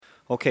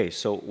Okay,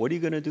 so what are you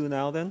going to do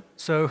now then?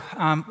 So,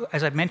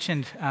 as I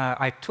mentioned,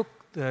 I took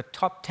the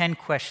top 10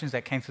 questions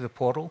that came through the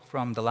portal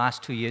from the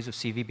last 2 years of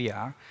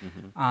CVBR,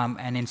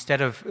 and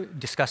instead of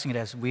discussing it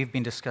as we've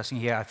been discussing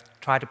here, I've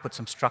tried to put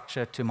some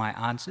structure to my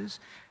answers,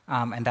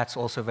 and that's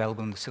also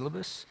available in the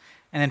syllabus.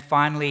 And then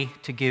finally,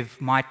 to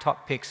give my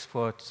top picks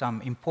for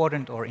some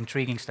important or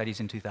intriguing studies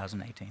in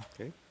 2018.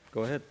 Okay,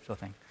 go ahead. Sure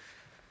thing.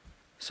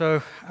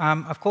 So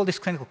I've called this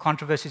clinical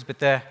controversies, but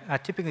they're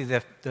typically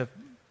the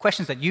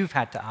questions that you've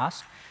had to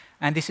ask.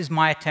 And this is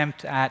my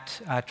attempt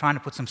at trying to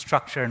put some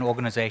structure and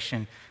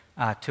organization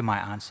to my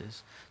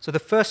answers. So the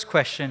first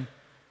question,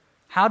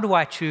 how do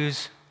I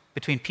choose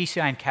between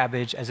PCI and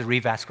CABG as a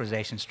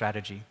revascularization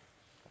strategy?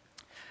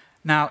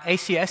 Now,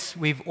 ACS,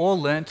 we've all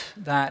learned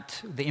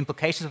that the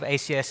implications of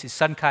ACS is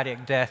sudden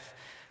cardiac death,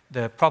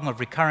 the problem of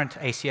recurrent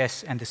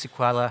ACS, and the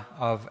sequela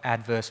of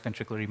adverse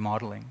ventricular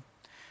remodeling.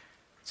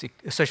 It's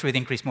associated with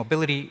increased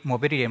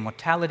morbidity and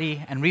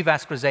mortality, and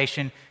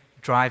revascularization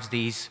drives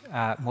these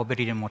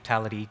morbidity and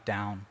mortality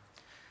down.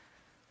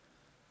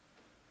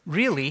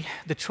 Really,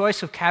 the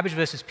choice of CABG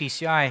versus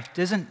PCI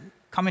doesn't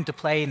come into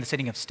play in the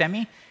setting of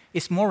STEMI.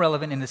 It's more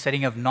relevant in the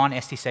setting of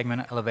non-ST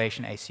segment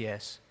elevation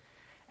ACS.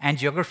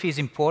 Angiography is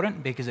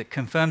important because it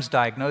confirms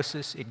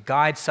diagnosis, it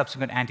guides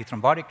subsequent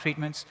antithrombotic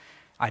treatments,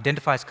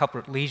 identifies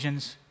culprit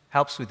lesions,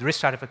 helps with risk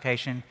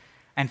stratification,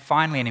 and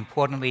finally and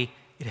importantly,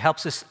 it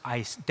helps us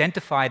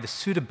identify the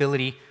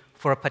suitability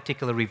for a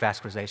particular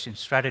revascularization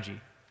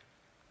strategy.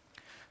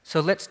 So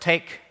let's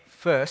take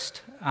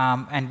first,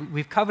 and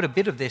we've covered a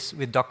bit of this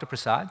with Dr.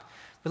 Prasad,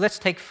 but let's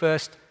take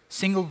first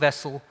single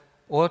vessel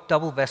or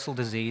double vessel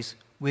disease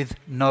with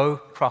no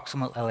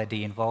proximal LAD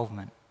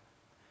involvement.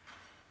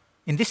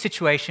 In this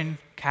situation,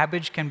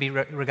 CABG can be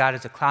regarded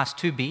as a Class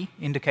 2B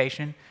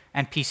indication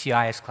and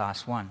PCI as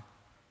Class 1.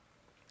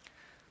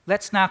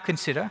 Let's now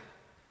consider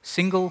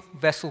single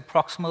vessel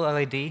proximal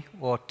LAD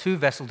or two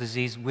vessel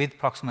disease with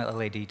proximal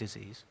LAD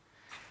disease.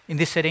 In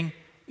this setting,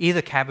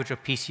 either CABG or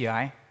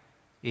PCI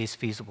is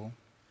feasible.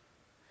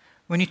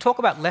 When you talk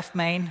about left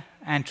main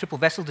and triple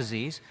vessel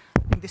disease,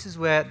 I think this is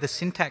where the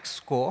syntax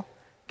score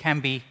can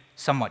be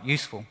somewhat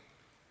useful.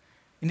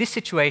 In this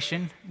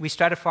situation, we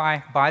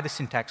stratify by the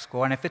syntax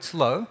score, and if it's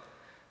low,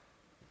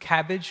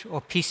 CABG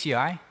or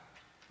PCI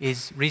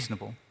is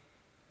reasonable.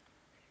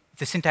 If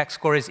the syntax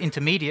score is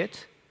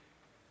intermediate,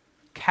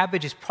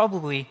 CABG is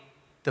probably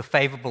the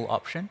favorable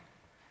option,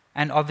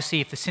 and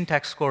obviously if the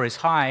syntax score is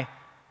high,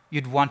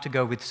 you'd want to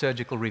go with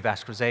surgical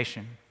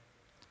revascularization.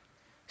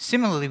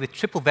 Similarly, with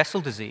triple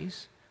vessel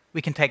disease,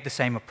 we can take the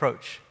same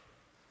approach.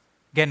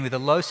 Again, with a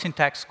low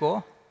syntax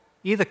score,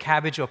 either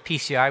CABG or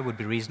PCI would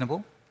be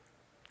reasonable.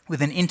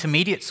 With an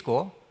intermediate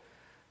score,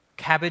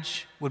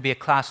 CABG would be a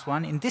Class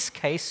 1. In this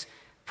case,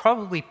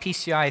 probably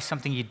PCI is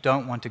something you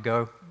don't want to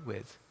go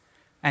with.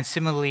 And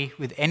similarly,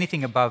 with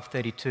anything above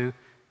 32,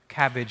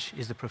 CABG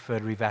is the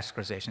preferred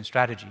revascularization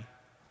strategy.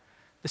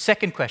 The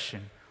second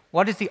question,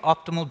 what is the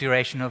optimal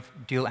duration of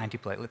dual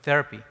antiplatelet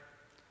therapy?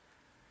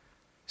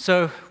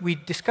 So we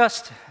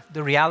discussed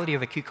the reality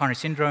of acute coronary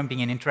syndrome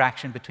being an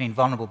interaction between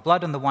vulnerable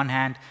blood on the one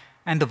hand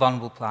and the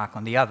vulnerable plaque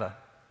on the other.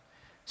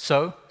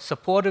 So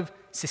supportive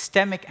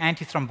systemic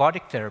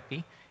antithrombotic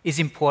therapy is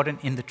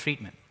important in the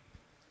treatment.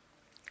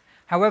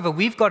 However,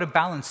 we've got to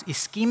balance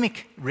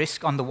ischemic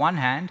risk on the one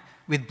hand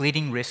with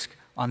bleeding risk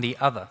on the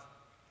other.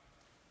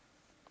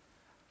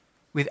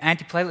 With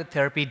antiplatelet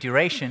therapy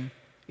duration,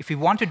 if we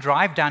want to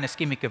drive down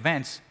ischemic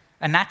events,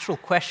 a natural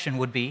question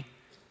would be,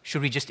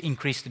 should we just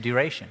increase the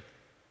duration?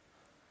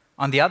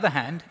 On the other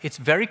hand, it's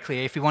very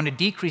clear if we want to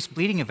decrease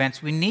bleeding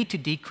events, we need to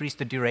decrease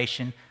the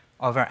duration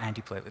of our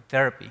antiplatelet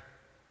therapy.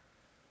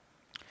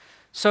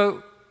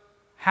 So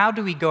how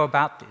do we go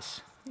about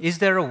this? Is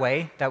there a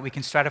way that we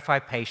can stratify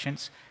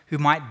patients who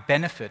might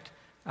benefit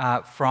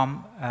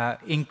from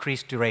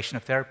increased duration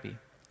of therapy?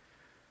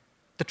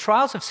 The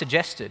trials have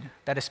suggested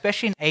that,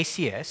 especially in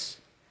ACS,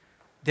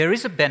 there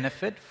is a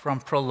benefit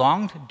from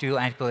prolonged dual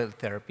antiplatelet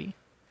therapy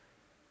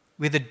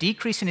with a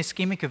decrease in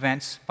ischemic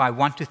events by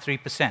 1 to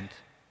 3%.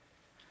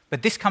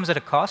 But this comes at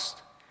a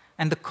cost,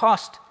 and the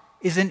cost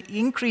is an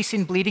increase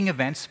in bleeding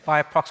events by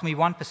approximately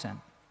 1%.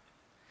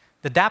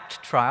 The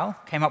DAPT trial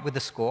came up with a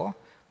score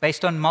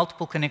based on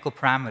multiple clinical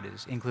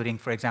parameters, including,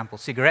 for example,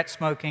 cigarette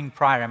smoking,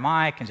 prior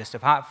MI,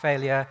 congestive heart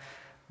failure,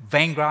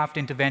 vein graft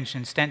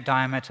intervention, stent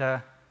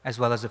diameter, as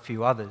well as a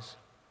few others.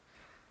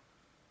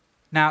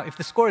 Now, if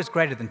the score is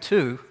greater than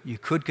 2, you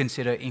could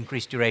consider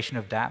increased duration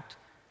of DAPT,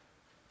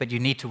 but you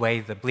need to weigh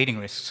the bleeding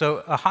risk.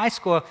 So a high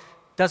score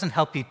doesn't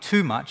help you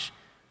too much,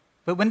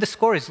 but when the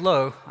score is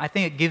low, I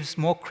think it gives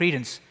more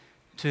credence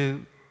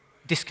to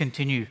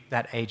discontinue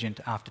that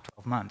agent after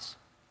 12 months.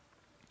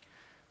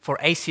 For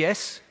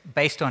ACS,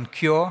 based on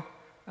CURE,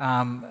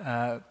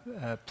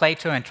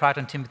 Plato, and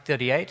Triton Tim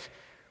 38,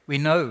 we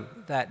know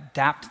that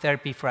DAPT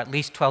therapy for at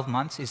least 12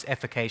 months is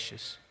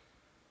efficacious.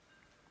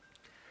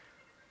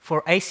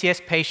 For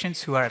ACS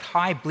patients who are at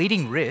high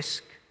bleeding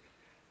risk,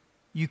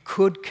 you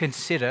could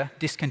consider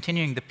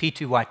discontinuing the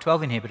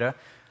P2Y12 inhibitor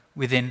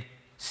within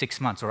 6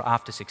 months or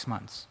after 6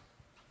 months.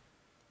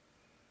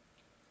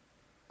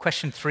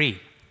 Question 3,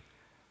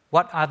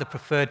 what are the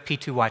preferred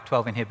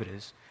P2Y12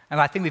 inhibitors? And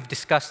I think we've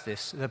discussed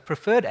this. The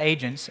preferred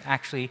agents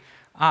actually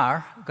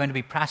are going to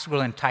be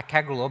prasugrel and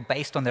ticagrelor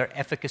based on their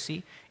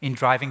efficacy in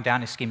driving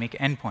down ischemic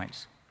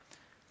endpoints.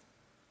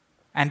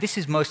 And this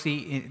is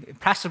mostly,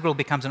 prasugrel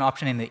becomes an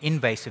option in the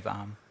invasive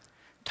arm.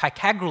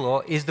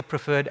 Ticagrelor is the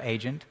preferred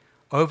agent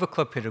over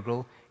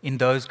clopidogrel in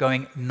those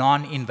going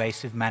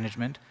non-invasive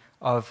management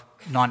of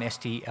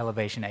non-ST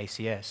elevation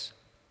ACS.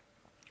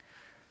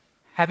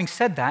 Having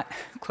said that,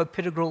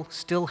 clopidogrel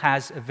still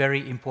has a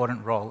very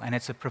important role, and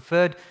it's a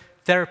preferred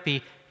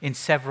therapy in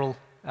several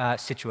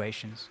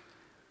situations.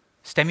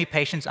 STEMI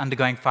patients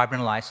undergoing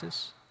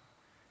fibrinolysis,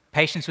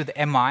 patients with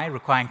MI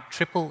requiring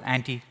triple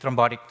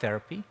antithrombotic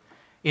therapy,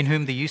 in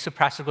whom the use of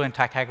prasugrel and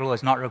ticagrelor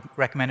is not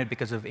recommended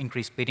because of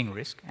increased bleeding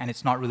risk, and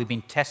it's not really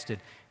been tested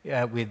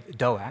with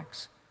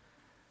DOACs.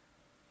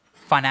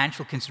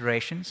 Financial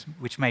considerations,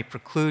 which may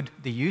preclude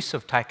the use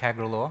of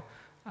ticagrelor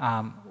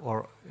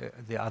or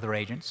the other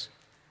agents,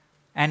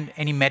 and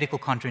any medical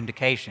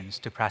contraindications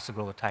to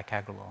prasugrel or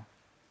ticagrelor.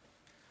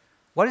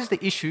 What is the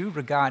issue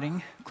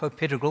regarding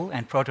clopidogrel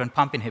and proton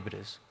pump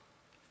inhibitors?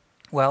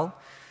 Well,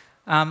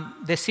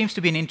 there seems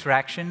to be an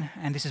interaction,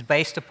 and this is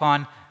based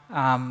upon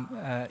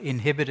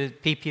certain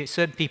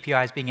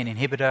PPIs being an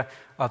inhibitor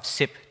of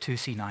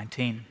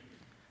CYP2C19.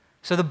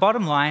 So the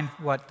bottom line,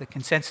 what the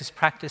consensus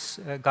practice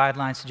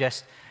guidelines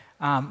suggest,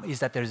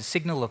 is that there is a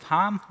signal of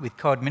harm with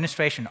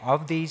co-administration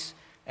of these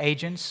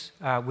agents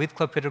with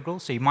clopidogrel,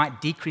 so you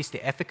might decrease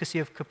the efficacy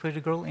of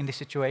clopidogrel in this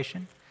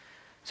situation.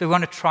 So we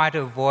want to try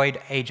to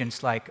avoid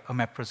agents like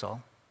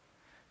omeprazole.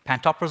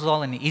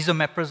 Pantoprazole and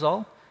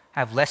esomeprazole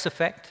have less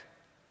effect.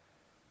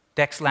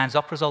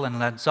 Dexlansoprazole and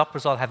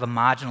lansoprazole have a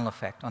marginal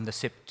effect on the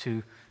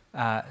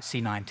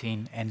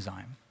CYP2C19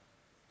 enzyme.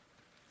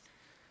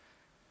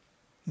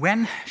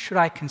 When should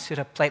I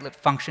consider platelet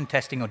function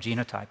testing or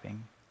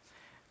genotyping?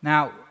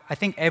 Now, I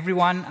think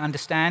everyone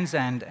understands,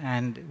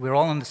 and we're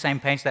all on the same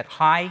page, that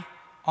high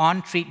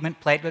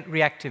on-treatment platelet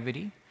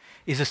reactivity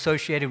is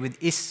associated with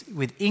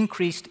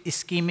increased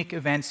ischemic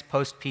events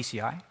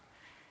post-PCI.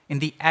 In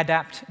the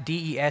ADAPT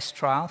DES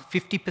trial,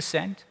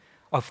 50%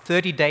 of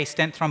 30-day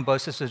stent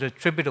thrombosis is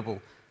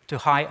attributable to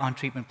high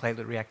on-treatment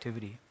platelet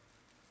reactivity.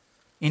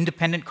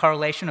 Independent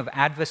correlation of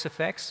adverse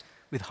effects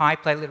with high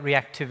platelet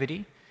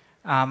reactivity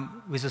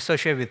was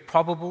associated with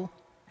probable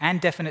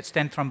and definite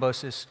stent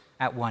thrombosis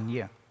at 1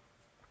 year.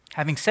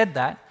 Having said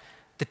that,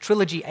 the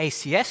Trilogy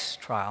ACS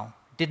trial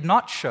did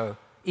not show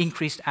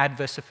increased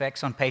adverse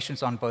effects on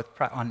patients on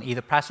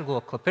either prasugrel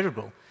or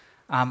clopidogrel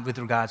with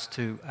regards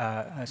to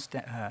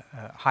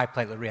high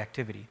platelet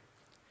reactivity.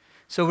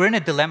 So we're in a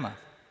dilemma.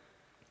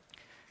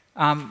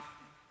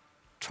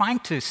 Trying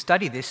to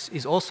study this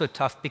is also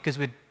tough because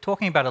we're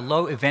talking about a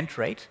low event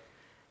rate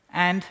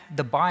and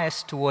the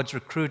bias towards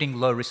recruiting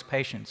low-risk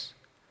patients.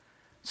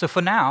 So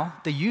for now,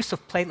 the use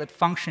of platelet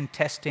function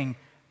testing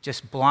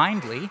just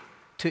blindly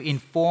to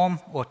inform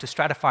or to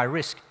stratify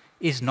risk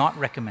is not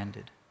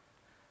recommended.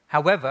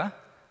 However,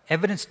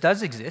 evidence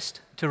does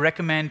exist to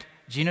recommend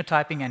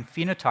genotyping and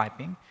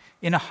phenotyping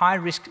in a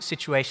high-risk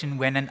situation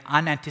when an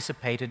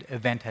unanticipated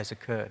event has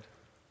occurred.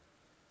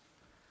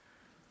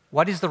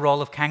 What is the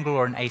role of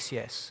cangrelor in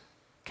ACS?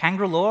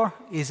 Cangrelor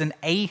is an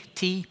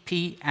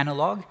ATP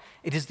analog.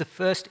 It is the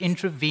first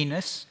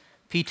intravenous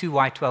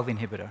P2Y12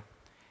 inhibitor.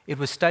 It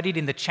was studied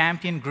in the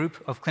CHAMPION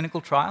group of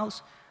clinical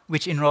trials,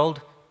 which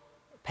enrolled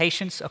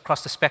patients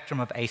across the spectrum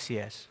of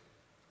ACS.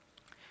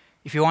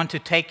 If you want to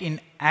take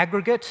in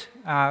aggregate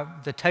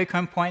the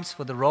take-home points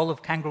for the role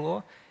of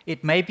cangrelor,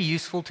 it may be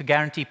useful to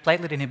guarantee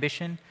platelet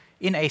inhibition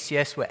in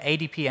ACS where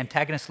ADP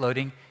antagonist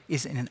loading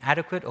is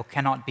inadequate or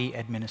cannot be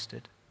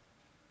administered.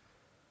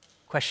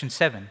 Question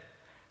 7.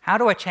 How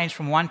do I change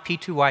from one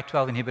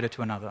P2Y12 inhibitor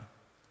to another?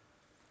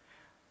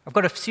 I've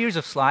got a series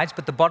of slides,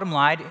 but the bottom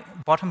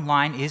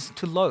line is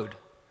to load.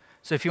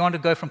 So if you want to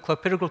go from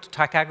clopidogrel to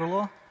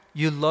ticagrelor,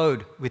 you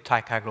load with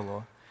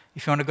ticagrelor.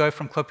 If you want to go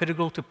from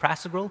clopidogrel to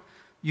prasugrel,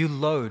 you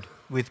load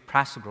with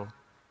prasugrel.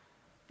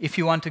 If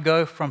you want to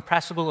go from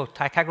prasugrel or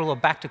ticagrelor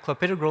back to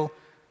clopidogrel,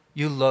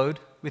 you load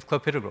with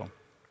clopidogrel.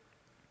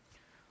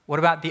 What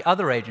about the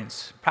other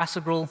agents?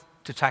 Prasugrel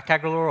to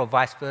ticagrelor or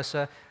vice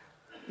versa?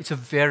 It's a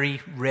very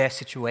rare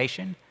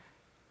situation.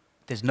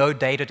 There's no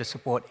data to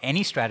support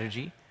any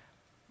strategy,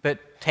 but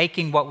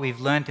taking what we've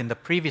learned in the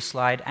previous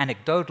slide,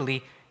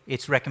 anecdotally,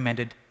 it's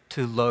recommended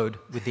to load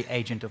with the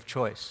agent of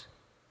choice.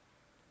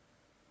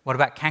 What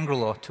about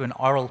cangrelor to an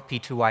oral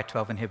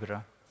P2Y12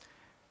 inhibitor?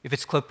 If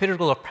it's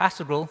clopidogrel or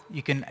prasugrel,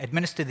 you can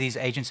administer these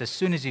agents as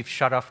soon as you've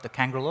shut off the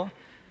cangrelor.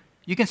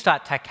 You can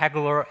start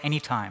ticagrelor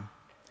anytime,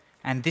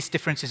 and this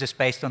difference is just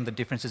based on the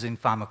differences in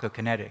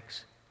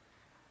pharmacokinetics.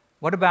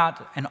 What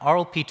about an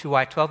oral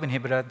P2Y12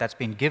 inhibitor that's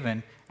been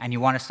given and you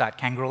want to start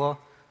cangrelor?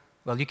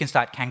 Well, you can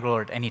start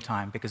cangrelor at any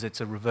time because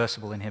it's a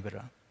reversible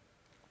inhibitor.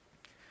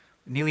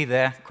 Nearly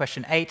there.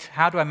 Question 8,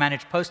 how do I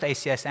manage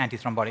post-ACS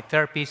antithrombotic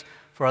therapies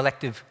for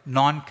elective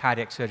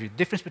non-cardiac surgery? The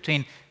difference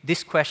between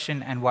this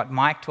question and what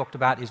Mike talked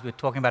about is we're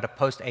talking about a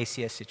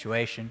post-ACS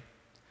situation.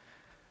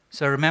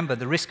 So remember,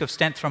 the risk of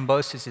stent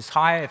thrombosis is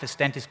higher if a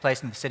stent is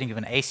placed in the setting of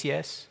an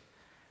ACS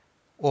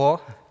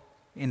or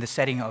in the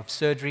setting of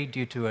surgery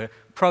due to a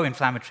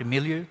pro-inflammatory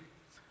milieu.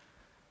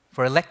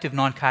 For elective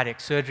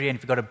non-cardiac surgery, and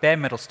if you've got a bare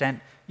metal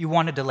stent, you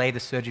want to delay the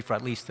surgery for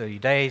at least 30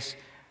 days,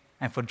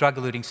 and for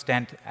drug-eluting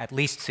stent, at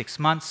least 6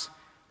 months.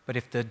 But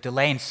if the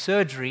delay in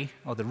surgery,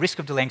 or the risk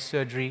of delaying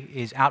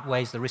surgery,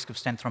 outweighs the risk of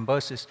stent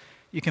thrombosis,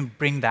 you can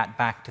bring that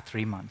back to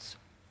 3 months.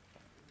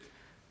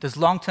 Does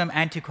long-term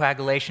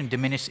anticoagulation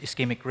diminish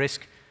ischemic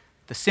risk?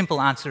 The simple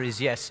answer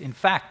is yes. In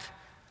fact,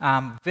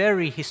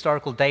 very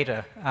historical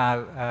data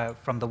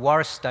from the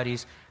Warris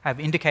studies have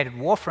indicated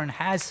warfarin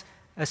has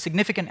a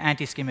significant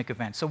anti-ischemic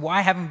event. So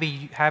why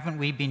haven't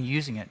we been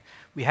using it?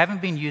 We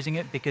haven't been using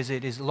it because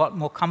it is a lot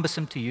more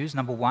cumbersome to use,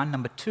 number one.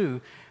 Number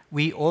two,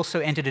 we also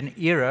entered an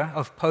era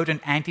of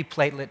potent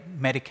antiplatelet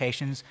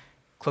medications,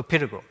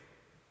 clopidogrel.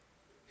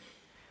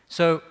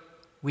 So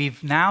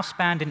we've now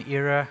spanned an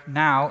era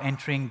now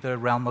entering the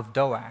realm of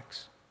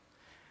DOACs.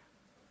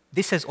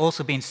 This has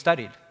also been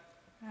studied,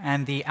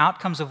 and the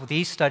outcomes of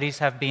these studies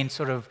have been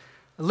sort of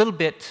a little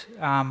bit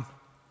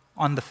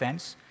on the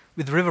fence,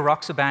 with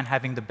rivaroxaban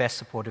having the best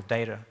supportive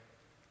data.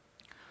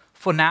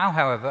 For now,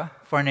 however,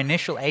 for an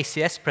initial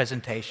ACS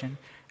presentation,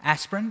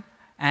 aspirin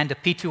and a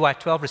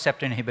P2Y12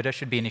 receptor inhibitor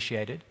should be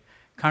initiated.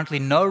 Currently,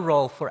 no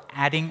role for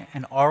adding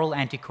an oral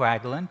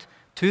anticoagulant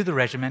to the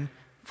regimen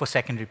for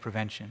secondary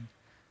prevention.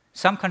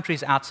 Some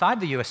countries outside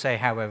the USA,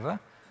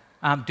 however,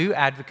 do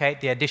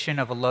advocate the addition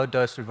of a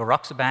low-dose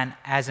rivaroxaban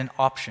as an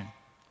option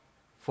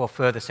for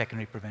further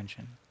secondary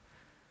prevention.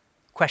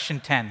 Question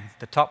 10,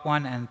 the top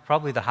one and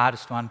probably the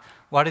hardest one: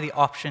 what are the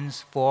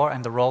options for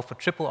and the role for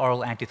triple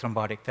oral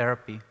antithrombotic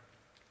therapy?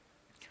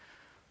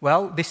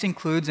 Well, this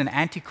includes an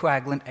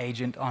anticoagulant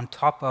agent on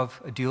top of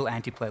a dual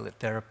antiplatelet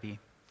therapy.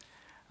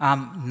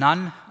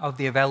 None of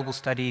the available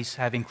studies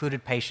have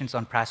included patients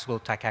on prasugrel or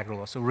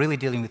ticagrelor, so really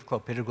dealing with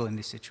clopidogrel in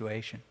this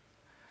situation.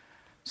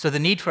 So the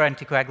need for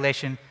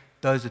anticoagulation,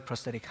 those with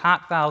prosthetic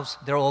heart valves,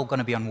 they're all going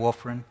to be on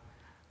warfarin.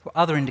 For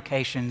other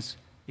indications,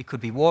 it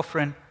could be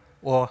warfarin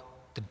or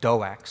the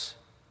DOACs.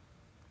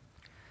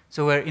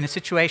 So we're in a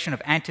situation of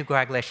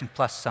anticoagulation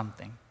plus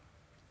something.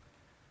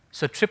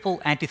 So triple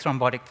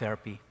antithrombotic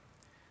therapy.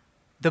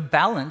 The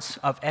balance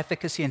of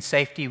efficacy and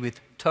safety with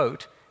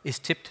TOAT is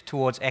tipped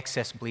towards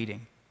excess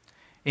bleeding.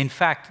 In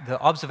fact, the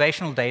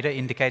observational data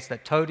indicates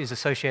that TOAT is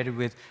associated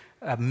with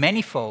a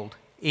manyfold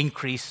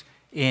increase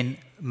in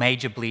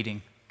major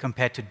bleeding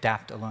compared to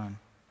DAPT alone.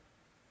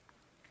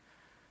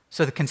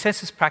 So the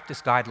consensus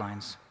practice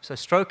guidelines. So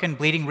stroke and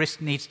bleeding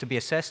risk needs to be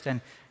assessed,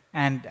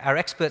 and our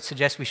experts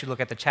suggest we should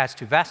look at the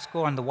CHADS-2-VASc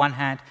score on the one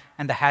hand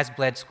and the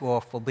HAS-BLED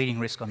score for bleeding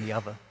risk on the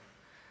other.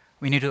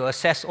 We need to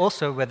assess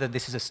also whether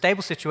this is a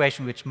stable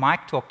situation, which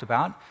Mike talked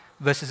about,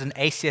 versus an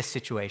ACS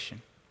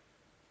situation.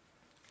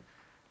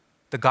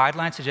 The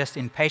guidelines suggest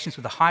in patients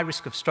with a high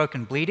risk of stroke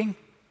and bleeding,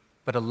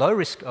 but a low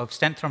risk of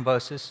stent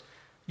thrombosis,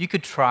 you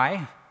could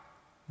try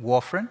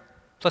warfarin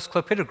plus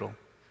clopidogrel.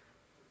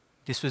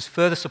 This was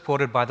further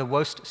supported by the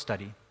WOST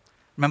study.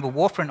 Remember,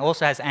 warfarin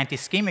also has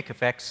anti-ischemic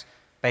effects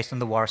based on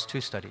the Warris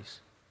 2 studies.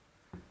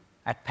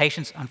 At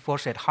patients,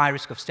 unfortunately, at high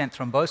risk of stent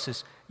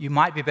thrombosis, you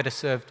might be better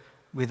served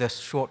with a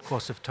short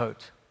course of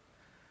TOAT.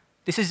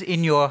 This is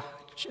in your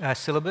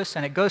syllabus,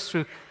 and it goes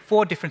through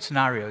 4 different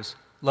scenarios: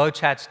 low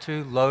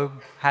CHADS-2, low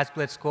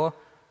HAS-BLED score.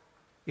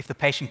 If the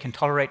patient can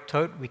tolerate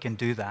TOAT, we can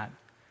do that.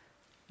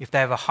 If they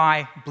have a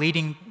high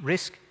bleeding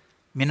risk,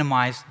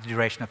 minimize the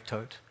duration of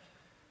TOAT.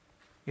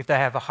 If they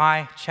have a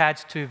high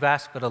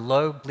CHADS-2-VASc but a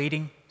low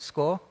bleeding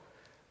score,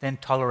 then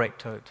tolerate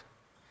TOAT.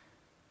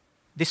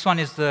 This one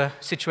is the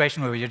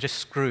situation where you're just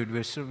screwed.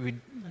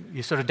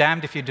 You're sort of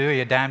damned if you do,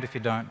 you're damned if you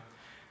don't.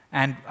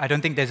 And I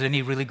don't think there's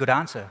any really good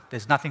answer.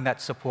 There's nothing that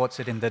supports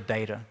it in the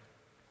data.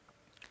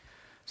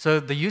 So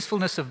the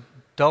usefulness of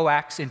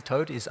DOACs in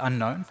TOAT is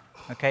unknown,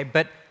 okay?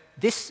 But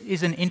this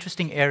is an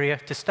interesting area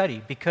to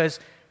study because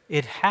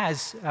it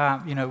has,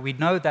 we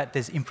know that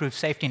there's improved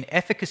safety and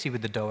efficacy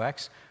with the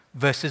DOACs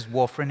versus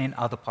warfarin in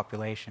other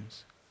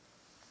populations.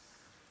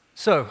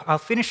 So I'll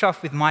finish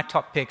off with my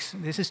top picks.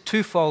 This is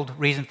twofold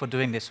reason for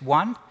doing this.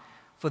 One,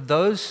 for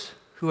those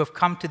who have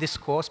come to this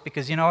course,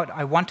 because you know what,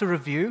 I want to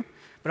review,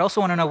 but I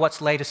also want to know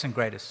what's latest and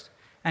greatest.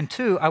 And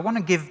two, I want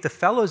to give the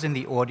fellows in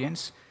the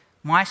audience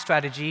my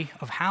strategy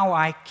of how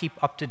I keep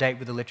up to date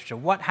with the literature.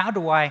 How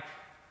do I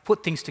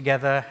put things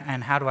together,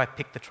 and how do I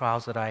pick the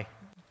trials that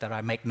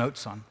I make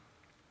notes on?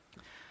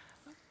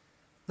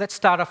 Let's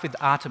start off with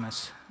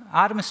Artemis.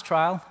 Artemis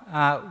trial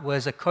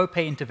was a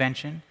copay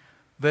intervention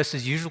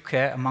versus usual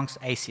care amongst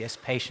ACS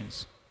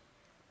patients.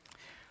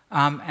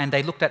 And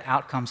they looked at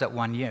outcomes at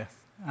 1 year.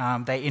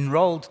 They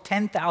enrolled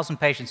 10,000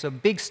 patients, so a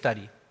big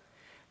study.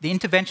 The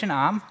intervention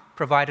arm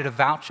provided a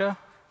voucher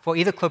for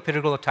either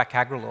clopidogrel or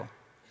ticagrelor.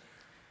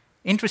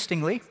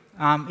 Interestingly,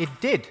 it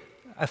did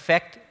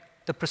affect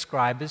the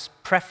prescriber's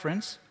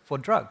preference for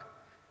drug.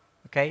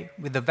 Okay?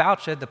 With the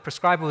voucher, the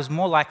prescriber was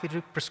more likely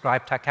to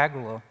prescribe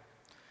ticagrelor.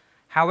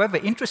 However,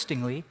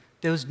 interestingly,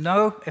 there was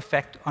no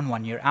effect on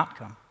 1 year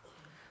outcome.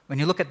 When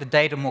you look at the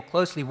data more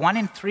closely, 1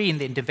 in 3 in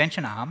the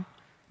intervention arm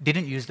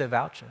didn't use their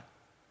voucher.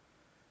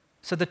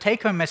 So the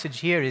take-home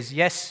message here is,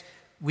 yes,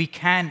 we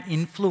can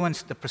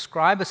influence the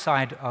prescriber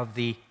side of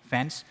the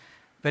fence,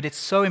 but it's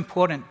so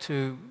important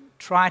to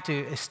try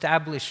to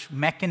establish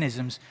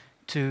mechanisms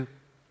to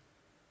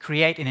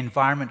create an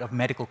environment of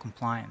medical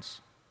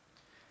compliance.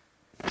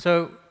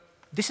 So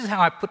this is how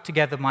I put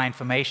together my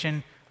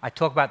information. I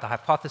talk about the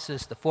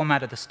hypothesis, the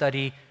format of the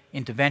study,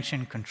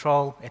 intervention,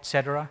 control,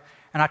 etc.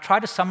 And I try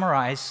to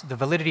summarize the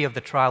validity of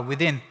the trial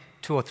within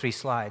 2 or 3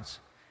 slides.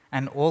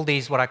 And all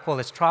these, what I call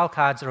as trial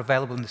cards, are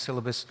available in the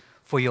syllabus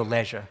for your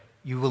leisure.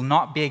 You will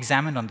not be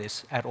examined on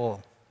this at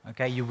all.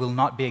 Okay? You will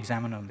not be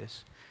examined on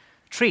this.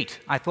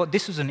 TREAT. I thought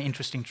this was an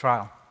interesting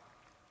trial.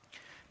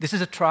 This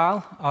is a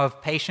trial of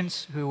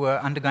patients who were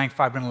undergoing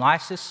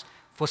fibrinolysis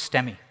for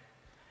STEMI.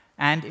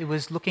 And it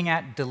was looking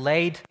at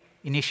delayed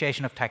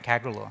initiation of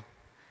ticagrelor.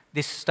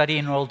 This study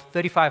enrolled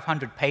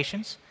 3,500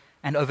 patients,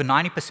 and over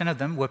 90% of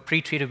them were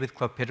pre-treated with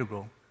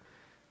clopidogrel.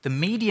 The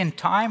median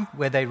time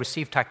where they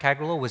received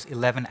ticagrelor was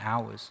 11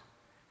 hours.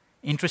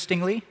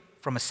 Interestingly,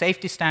 from a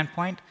safety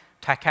standpoint,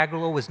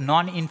 ticagrelor was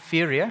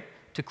non-inferior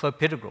to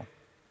clopidogrel.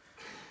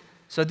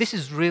 So this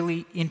is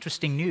really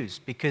interesting news,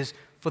 because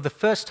for the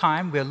first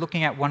time, we're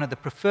looking at one of the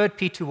preferred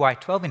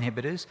P2Y12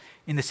 inhibitors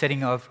in the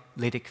setting of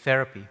lytic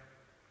therapy.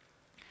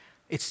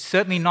 It's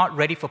certainly not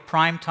ready for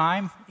prime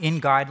time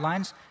in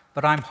guidelines,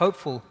 but I'm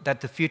hopeful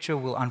that the future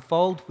will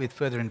unfold with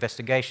further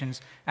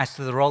investigations as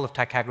to the role of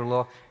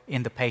ticagrelor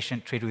in the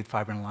patient treated with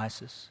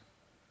fibrinolysis.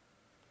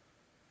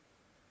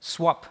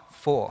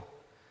 SWAP-4.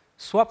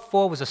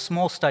 SWAP-4 was a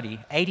small study,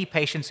 80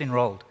 patients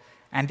enrolled,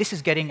 and this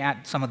is getting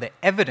at some of the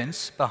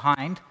evidence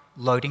behind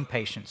loading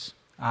patients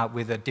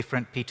with a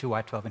different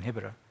P2Y12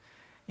 inhibitor.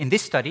 In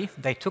this study,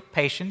 they took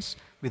patients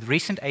with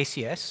recent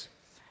ACS,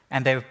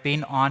 and they've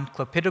been on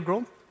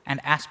clopidogrel and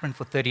aspirin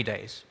for 30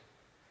 days.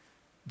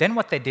 Then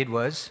what they did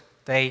was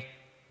they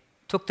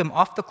took them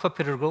off the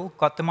clopidogrel,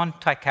 got them on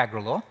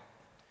ticagrelor,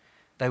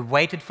 they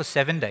waited for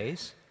 7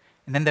 days,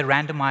 and then they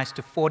randomized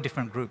to 4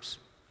 different groups.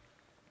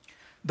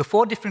 The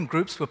 4 different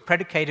groups were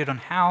predicated on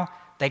how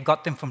they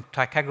got them from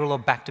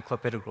ticagrelor back to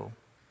clopidogrel.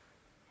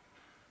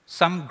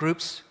 Some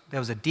groups,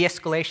 there was a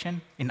de-escalation.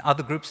 In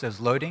other groups, there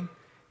was loading.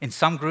 In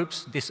some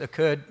groups, this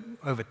occurred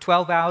over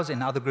 12 hours.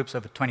 In other groups,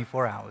 over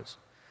 24 hours.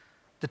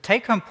 The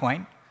take-home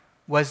point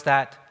was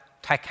that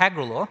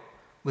ticagrelor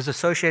was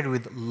associated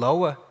with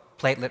lower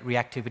platelet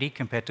reactivity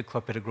compared to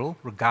clopidogrel,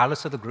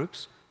 regardless of the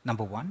groups,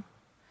 number 1.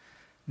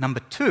 Number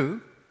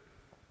 2,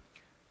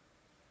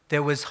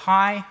 there was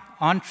high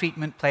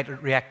on-treatment platelet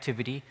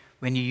reactivity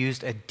when you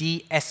used a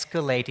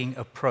de-escalating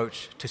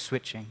approach to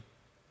switching.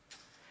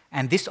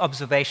 And this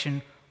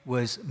observation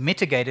was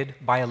mitigated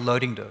by a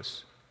loading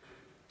dose.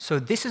 So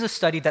this is a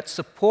study that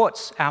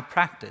supports our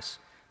practice,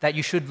 that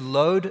you should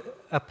load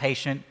a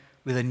patient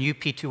with a new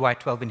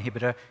P2Y12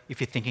 inhibitor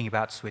if you're thinking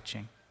about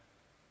switching.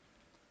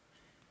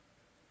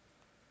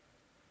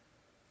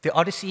 The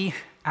Odyssey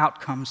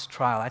Outcomes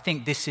trial. I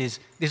think this is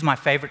my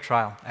favorite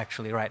trial,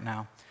 actually, right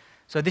now.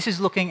 So this is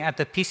looking at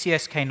the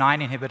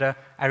PCSK9 inhibitor,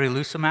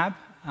 arilucimab,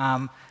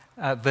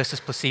 versus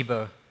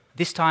placebo,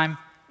 this time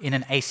in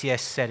an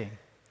ACS setting.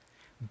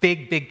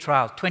 Big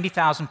trial,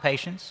 20,000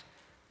 patients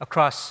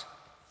across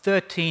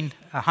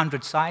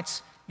 1,300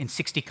 sites in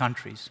 60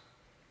 countries.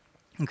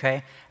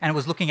 Okay? And it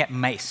was looking at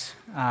MACE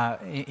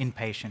in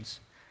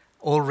patients,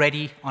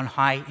 already on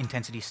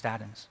high-intensity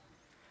statins.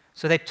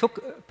 So they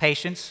took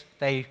patients,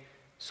 they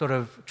sort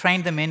of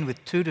trained them in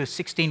with 2 to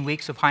 16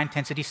 weeks of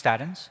high-intensity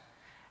statins,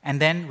 and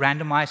then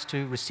randomized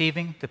to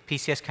receiving the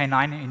PCSK9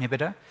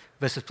 inhibitor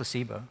versus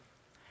placebo.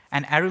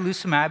 And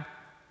arilucimab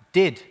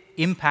did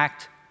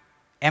impact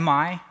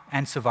MI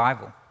and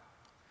survival.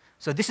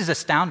 So this is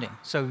astounding.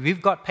 So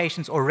we've got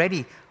patients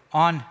already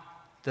on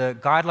the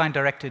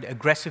guideline-directed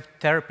aggressive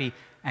therapy,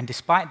 and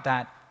despite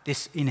that,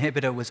 this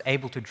inhibitor was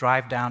able to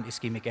drive down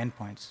ischemic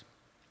endpoints.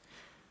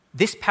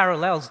 This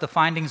parallels the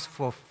findings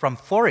from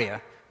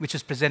FORIA, which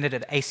was presented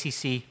at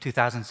ACC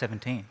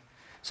 2017.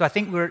 So I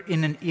think we're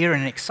in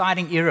an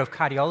exciting era of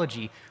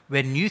cardiology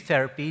where new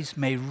therapies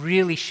may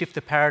really shift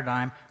the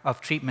paradigm of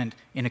treatment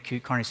in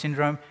acute coronary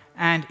syndrome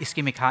and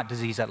ischemic heart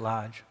disease at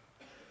large.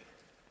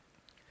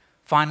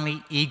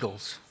 Finally,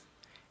 EAGLES.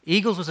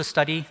 EAGLES was a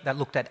study that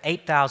looked at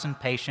 8,000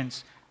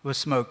 patients who were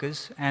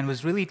smokers and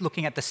was really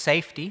looking at the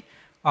safety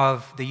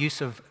of the use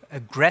of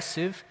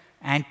aggressive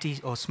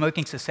or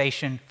smoking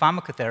cessation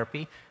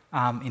pharmacotherapy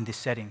in this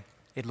setting.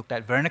 It looked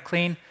at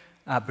varenicline,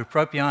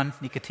 bupropion,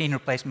 nicotine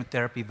replacement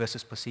therapy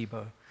versus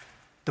placebo.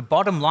 The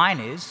bottom line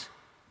is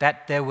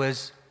that there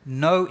was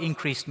no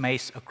increased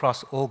MACE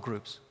across all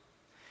groups.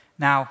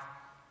 Now,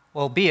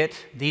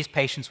 albeit these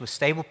patients were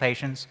stable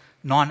patients,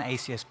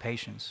 non-ACS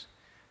patients.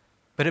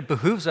 But it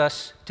behooves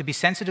us to be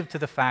sensitive to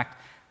the fact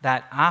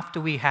that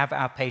after we have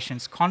our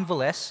patients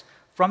convalesce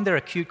from their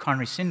acute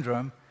coronary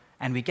syndrome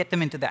and we get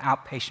them into the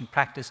outpatient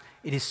practice,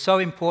 it is so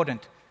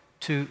important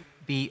to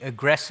be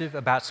aggressive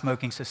about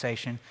smoking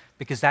cessation,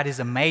 because that is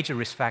a major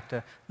risk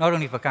factor, not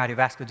only for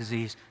cardiovascular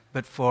disease,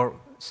 but for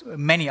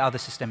many other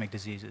systemic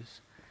diseases.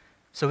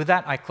 So with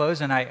that, I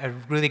close, and I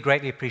really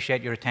greatly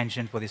appreciate your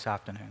attention for this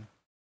afternoon.